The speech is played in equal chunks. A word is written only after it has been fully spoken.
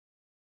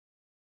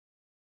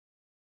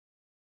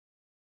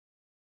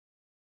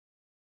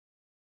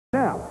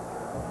Now,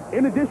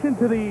 in addition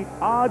to the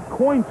odd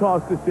coin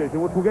toss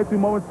decision, which we'll get to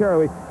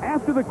momentarily,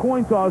 after the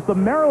coin toss, the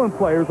Maryland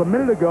players a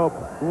minute ago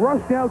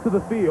rushed out to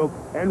the field,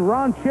 and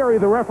Ron Cherry,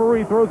 the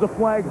referee, throws a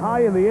flag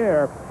high in the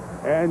air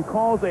and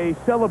calls a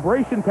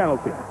celebration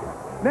penalty.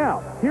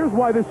 Now, here's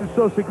why this is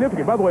so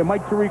significant. By the way,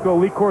 Mike Tirico,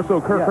 Lee Corso,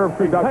 Kirk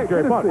Herbstreit, Dr.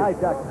 Jerry Funk. Hi,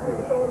 Dr.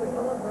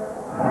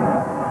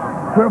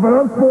 We have an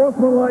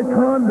unsportsmanlike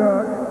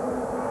conduct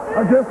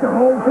against the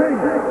whole team.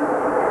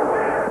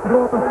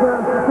 Going to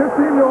send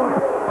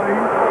 15-yard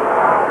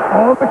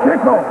on the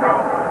kickoff.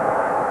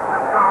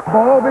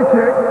 Ball be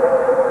kicked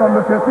from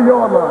the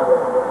 50-yard line.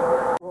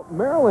 Well,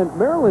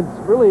 Maryland's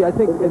really, I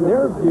think, in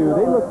their view,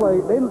 they look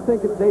like they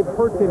think that they've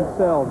hurt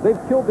themselves. They've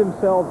killed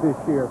themselves this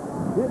year.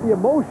 The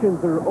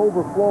emotions are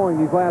overflowing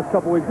these last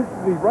couple weeks. This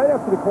is right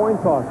after the coin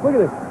toss. Look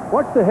at this.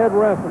 Watch the head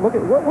ref. Look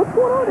at what's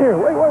going on here.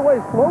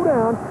 Wait. Slow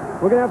down.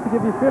 We're going to have to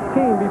give you 15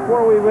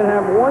 before we even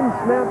have one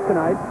snap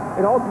tonight.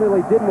 It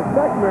ultimately didn't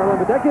affect Maryland,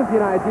 but that gives you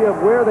an idea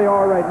of where they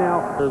are right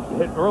now.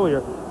 Hit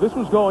earlier. This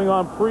was going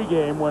on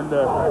pregame when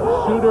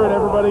Suter and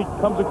everybody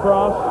comes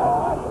across.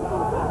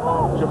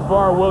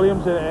 Jafar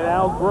Williams and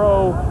Al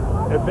Groh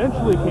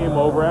eventually came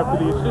over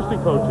after the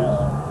assistant coaches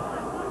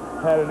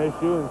had an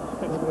issue.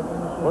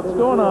 What's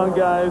going on,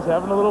 guys?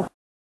 Having a little